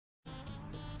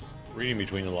Reading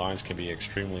between the lines can be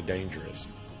extremely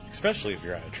dangerous, especially if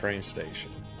you're at a train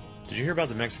station. Did you hear about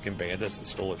the Mexican bandits that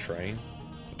stole a train?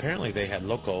 Apparently they had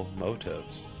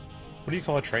locomotives. What do you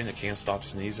call a train that can't stop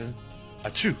sneezing?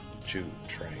 A choo-choo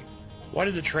train. Why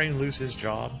did the train lose his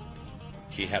job?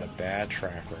 He had a bad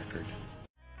track record.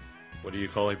 What do you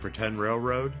call a pretend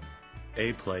railroad?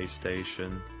 A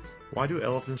PlayStation. Why do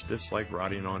elephants dislike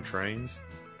riding on trains?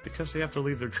 Because they have to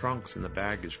leave their trunks in the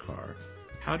baggage car.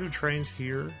 How do trains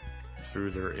hear?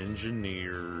 Through their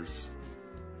engineers.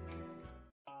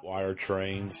 Why are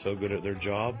trains so good at their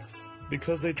jobs?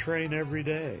 Because they train every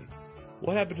day.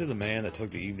 What happened to the man that took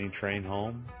the evening train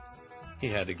home? He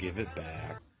had to give it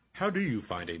back. How do you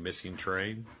find a missing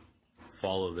train?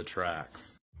 Follow the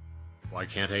tracks. Why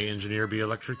can't an engineer be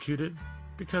electrocuted?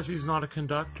 Because he's not a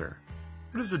conductor.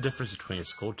 What is the difference between a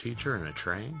school teacher and a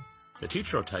train? The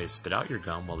teacher will tell you spit out your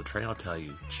gum while the train will tell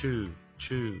you chew,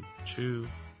 chew, chew,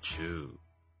 chew.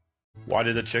 Why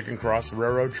did the chicken cross the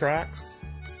railroad tracks?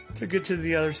 To get to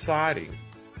the other siding.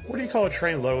 What do you call a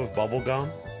train loaded with bubble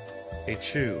gum? A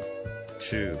chew,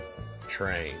 chew,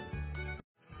 train.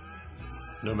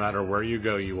 No matter where you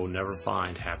go, you will never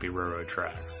find happy railroad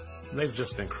tracks. They've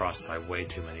just been crossed by way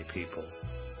too many people.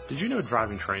 Did you know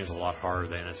driving trains is a lot harder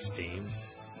than it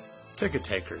seems? Ticket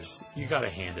takers, you gotta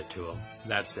hand it to them.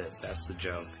 That's it, that's the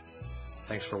joke.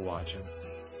 Thanks for watching.